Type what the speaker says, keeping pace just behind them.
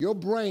Your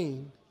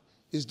brain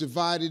is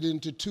divided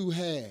into two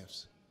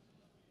halves,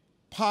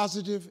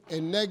 positive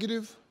and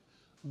negative,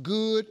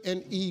 good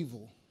and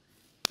evil.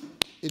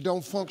 It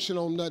don't function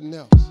on nothing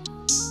else.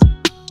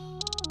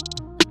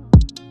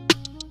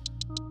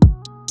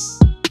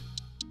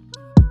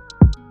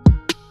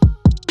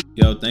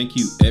 Yo, thank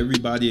you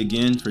everybody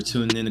again for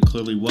tuning in to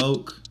Clearly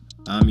Woke.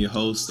 I'm your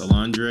host,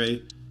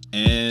 Alondre,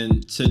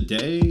 and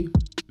today,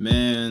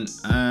 man,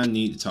 I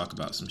need to talk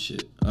about some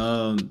shit.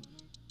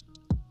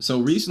 So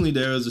recently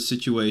there was a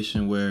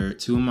situation where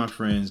two of my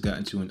friends got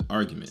into an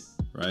argument,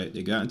 right?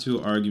 They got into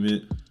an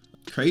argument.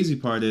 Crazy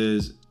part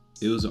is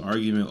it was an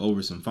argument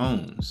over some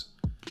phones.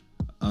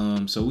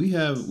 So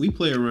we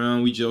play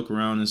around, we joke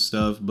around and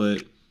stuff,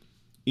 but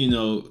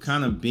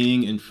kind of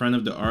being in front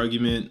of the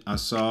argument, I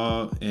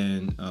saw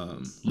and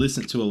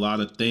listened to a lot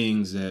of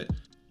things that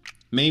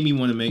made me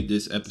want to make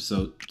this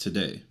episode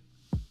today.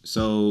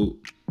 So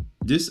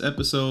this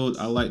episode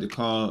I like to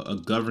call a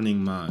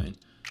governing mind.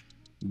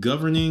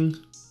 Governing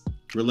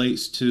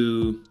relates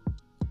to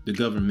the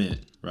government,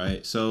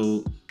 right?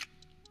 So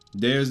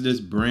there's this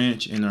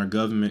branch in our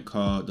government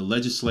called the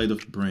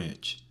legislative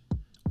branch,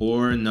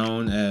 or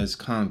known as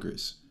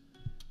Congress.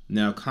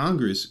 Now,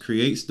 Congress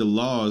creates the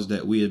laws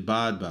that we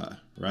abide by,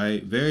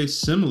 right? Very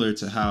similar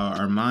to how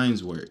our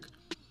minds work.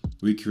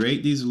 We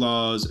create these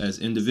laws as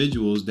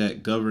individuals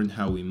that govern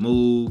how we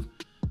move,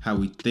 how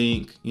we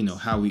think,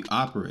 how we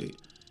operate.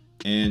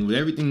 And with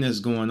everything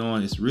that's going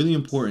on, it's really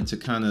important to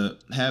kind of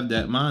have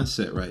that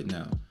mindset right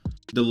now.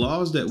 The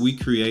laws that we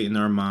create in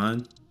our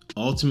mind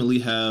ultimately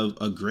have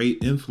a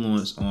great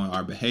influence on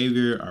our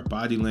behavior, our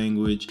body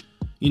language,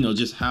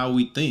 just how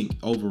we think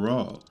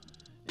overall.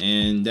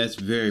 And that's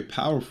very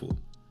powerful.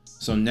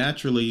 So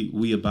naturally,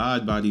 we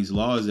abide by these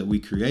laws that we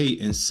create,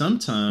 and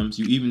sometimes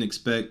you even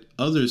expect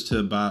others to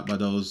abide by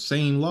those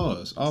same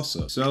laws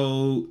also.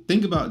 So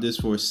think about this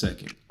for a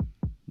second.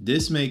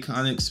 This may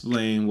kind of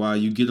explain why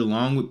you get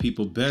along with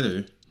people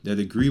better that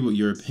agree with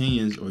your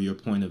opinions or your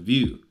point of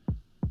view.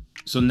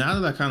 So now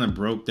that I kind of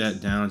broke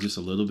that down just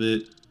a little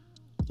bit,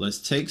 let's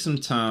take some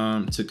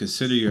time to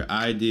consider your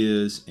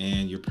ideas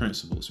and your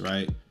principles,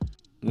 right?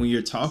 When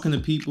you're talking to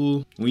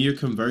people, when you're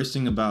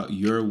conversing about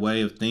your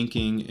way of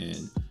thinking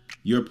and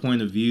your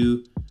point of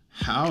view,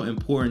 how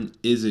important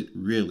is it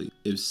really?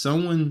 If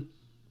someone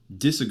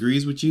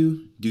disagrees with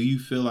you, do you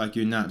feel like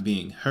you're not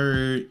being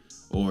heard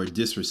or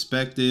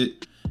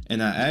disrespected?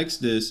 And I ask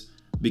this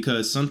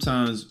because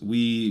sometimes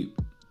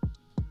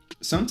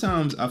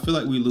I feel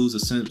like we lose a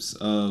sense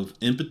of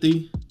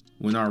empathy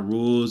when our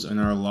rules and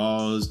our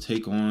laws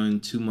take on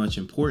too much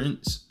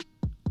importance.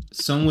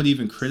 Some would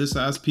even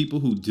criticize people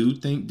who do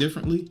think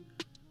differently.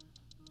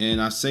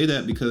 And I say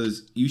that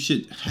because you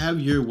should have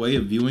your way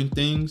of viewing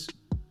things,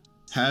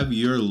 have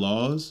your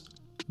laws,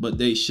 but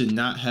they should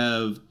not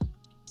have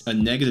a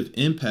negative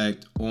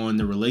impact on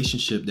the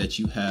relationship that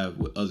you have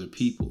with other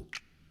people.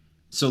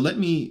 So let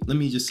me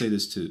just say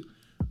this too.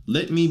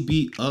 Let me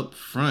be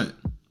upfront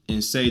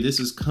and say this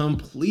is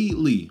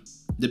completely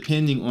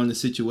depending on the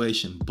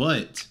situation,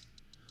 but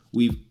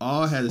we've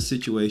all had a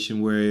situation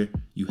where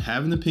you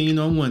have an opinion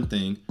on one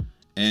thing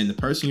and the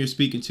person you're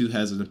speaking to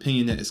has an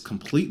opinion that is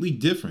completely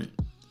different.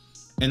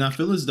 And I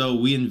feel as though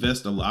we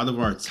invest a lot of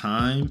our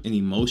time and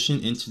emotion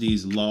into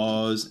these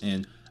laws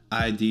and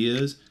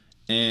ideas,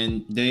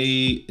 and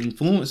they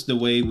influence the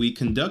way we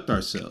conduct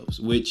ourselves,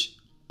 which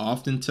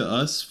often to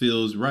us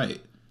feels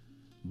right.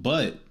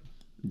 But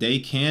they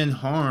can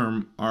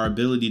harm our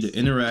ability to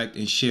interact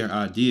and share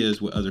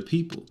ideas with other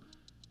people.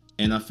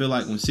 And I feel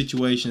like when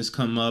situations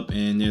come up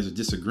and there's a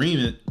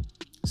disagreement,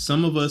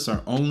 some of us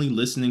are only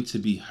listening to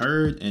be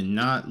heard and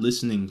not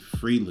listening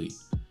freely,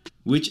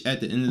 which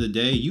at the end of the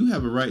day, you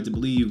have a right to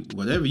believe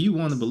whatever you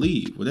want to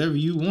believe, whatever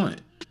you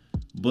want.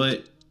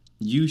 But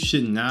you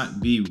should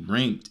not be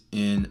ranked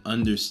in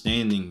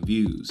understanding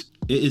views.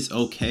 It is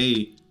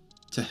okay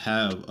to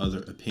have other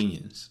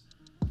opinions.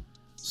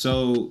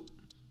 So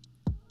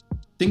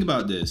think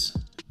about this.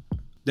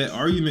 That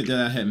argument that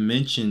I had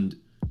mentioned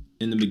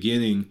in the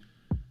beginning,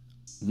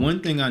 one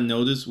thing I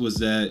noticed was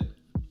that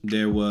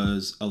there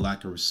was a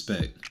lack of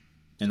respect.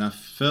 And I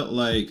felt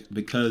like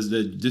because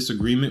the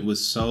disagreement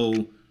was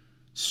so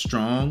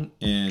strong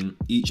and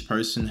each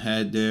person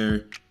had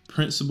their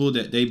principle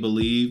that they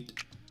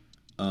believed,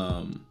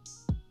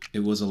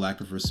 it was a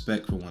lack of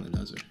respect for one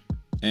another.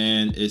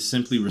 And it's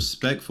simply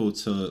respectful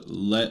to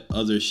let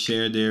others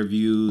share their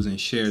views and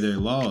share their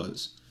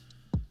laws.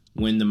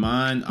 When the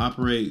mind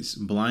operates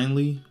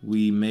blindly,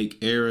 we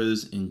make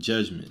errors in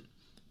judgment.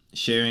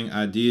 Sharing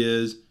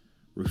ideas,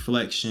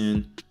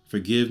 reflection,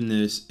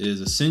 forgiveness is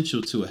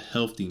essential to a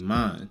healthy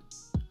mind.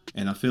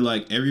 And I feel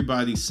like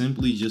everybody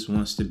simply just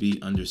wants to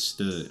be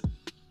understood.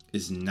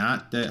 It's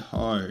not that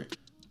hard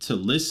to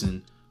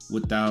listen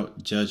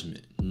without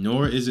judgment,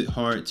 nor is it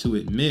hard to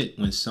admit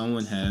when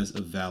someone has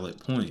a valid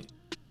point.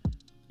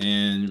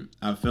 And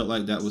I felt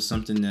like that was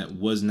something that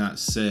was not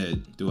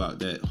said throughout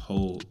that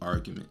whole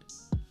argument.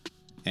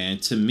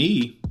 And to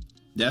me,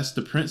 that's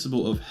the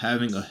principle of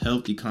having a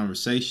healthy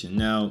conversation.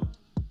 Now,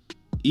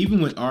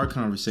 even with our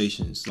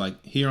conversations,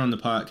 like here on the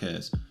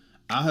podcast,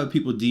 I'll have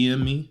people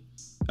DM me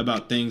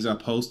about things I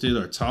posted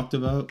or talked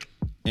about,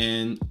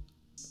 and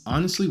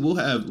honestly, we'll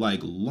have like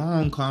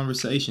long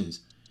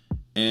conversations.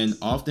 And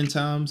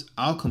oftentimes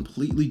I'll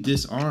completely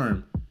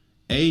disarm,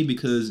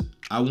 because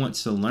I want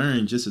to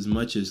learn just as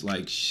much as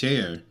like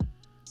share,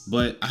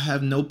 but I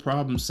have no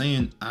problem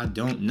saying I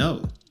don't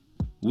know,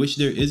 which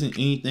there isn't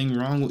anything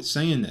wrong with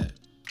saying that.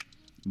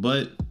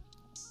 But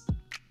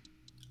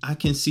I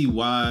can see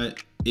why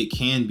it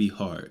can be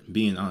hard,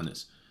 being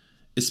honest,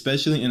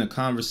 especially in a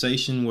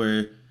conversation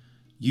where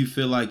you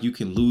feel like you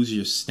can lose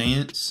your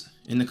stance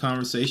in the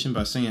conversation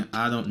by saying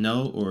I don't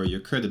know, or your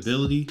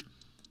credibility.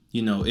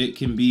 It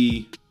can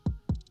be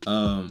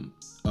a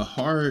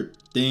hard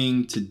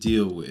thing to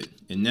deal with,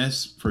 and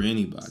that's for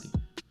anybody.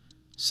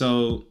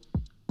 So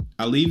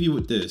I'll leave you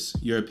with this.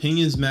 Your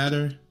opinions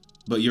matter,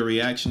 but your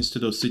reactions to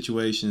those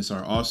situations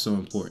are also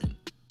important.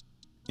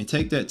 And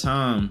take that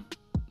time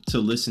to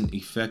listen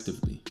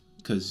effectively,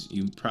 because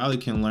you probably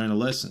can learn a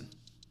lesson.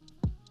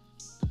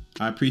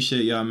 I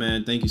appreciate y'all,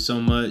 man. Thank you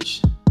so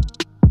much.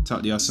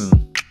 Talk to y'all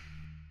soon.